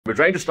We're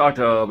trying to start.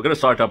 We're going to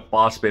start a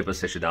past paper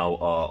session now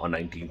on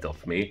 19th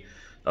of May.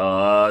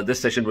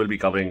 This session will be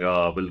covering.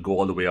 Will go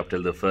all the way up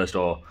till the first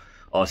or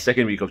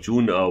second week of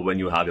June when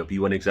you have your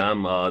P1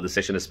 exam. The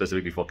session is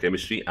specifically for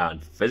chemistry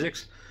and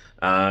physics,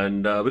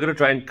 and we're going to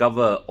try and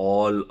cover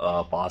all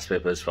past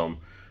papers from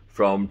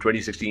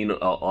 2016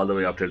 all the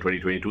way up till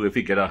 2022. If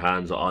we get our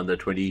hands on the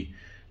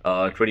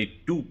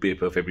 22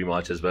 paper February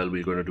March as well,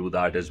 we're going to do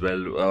that as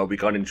well. We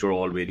can't ensure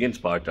all variants,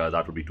 but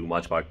that would be too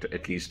much, but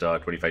at least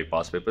 25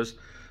 past papers.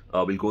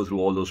 We'll go through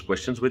all those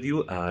questions with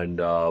you, and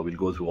we'll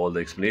go through all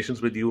the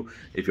explanations with you.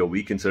 If you're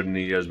weak in certain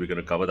areas, we're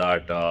going to cover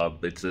that.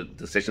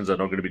 The sessions are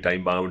not going to be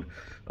time bound.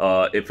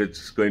 If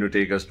it's going to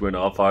take us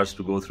 2.5 hours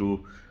to go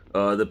through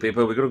the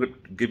paper, we're going to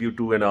give you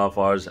 2.5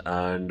 hours,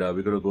 and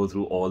we're going to go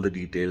through all the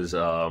details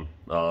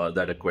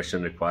that a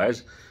question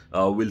requires.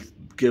 We'll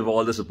give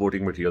all the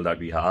supporting material that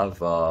we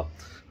have,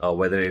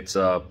 whether it's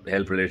health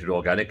related to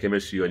organic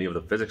chemistry or any of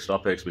the physics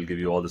topics. We'll give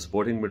you all the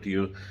supporting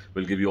material.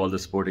 We'll give you all the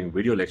supporting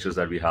video lectures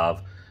that we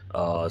have.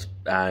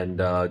 And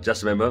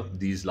just remember,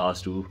 these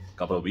last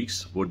couple of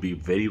weeks would be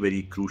very,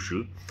 very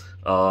crucial.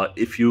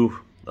 If you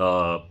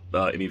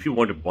if you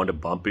want to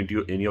bump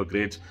into in your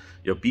grades,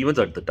 your P1s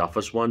are the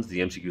toughest ones. The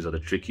MCQs are the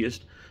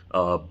trickiest.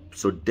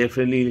 So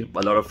definitely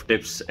a lot of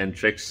tips and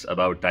tricks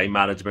about time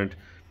management,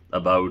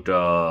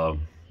 about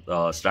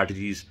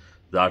strategies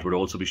that would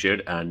also be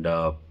shared. And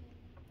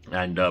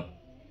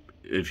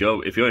if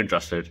you're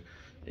interested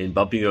in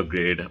bumping your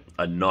grade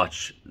a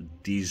notch,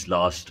 these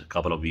last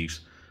couple of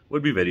weeks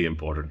would be very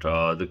important.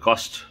 The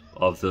cost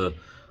of the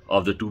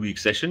 2-week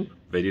session,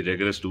 very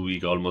rigorous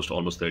 2-week,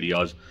 almost 30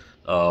 hours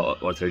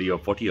or 30 or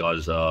 40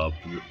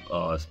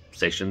 hours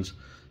sessions.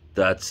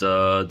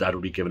 That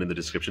will be given in the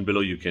description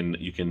below. You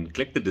can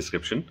click the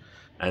description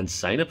and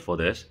sign up for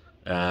this,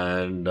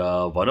 and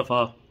one of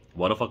our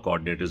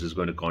coordinators is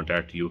going to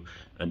contact you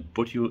and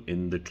put you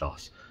in the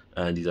class.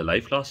 And these are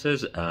live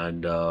classes,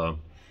 and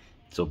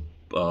so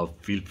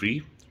feel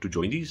free to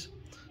join these.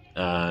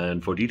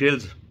 And for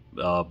details,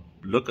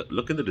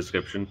 look in the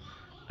description,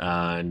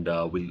 and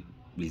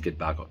we'll get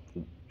back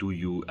to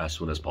you as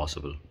soon as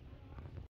possible.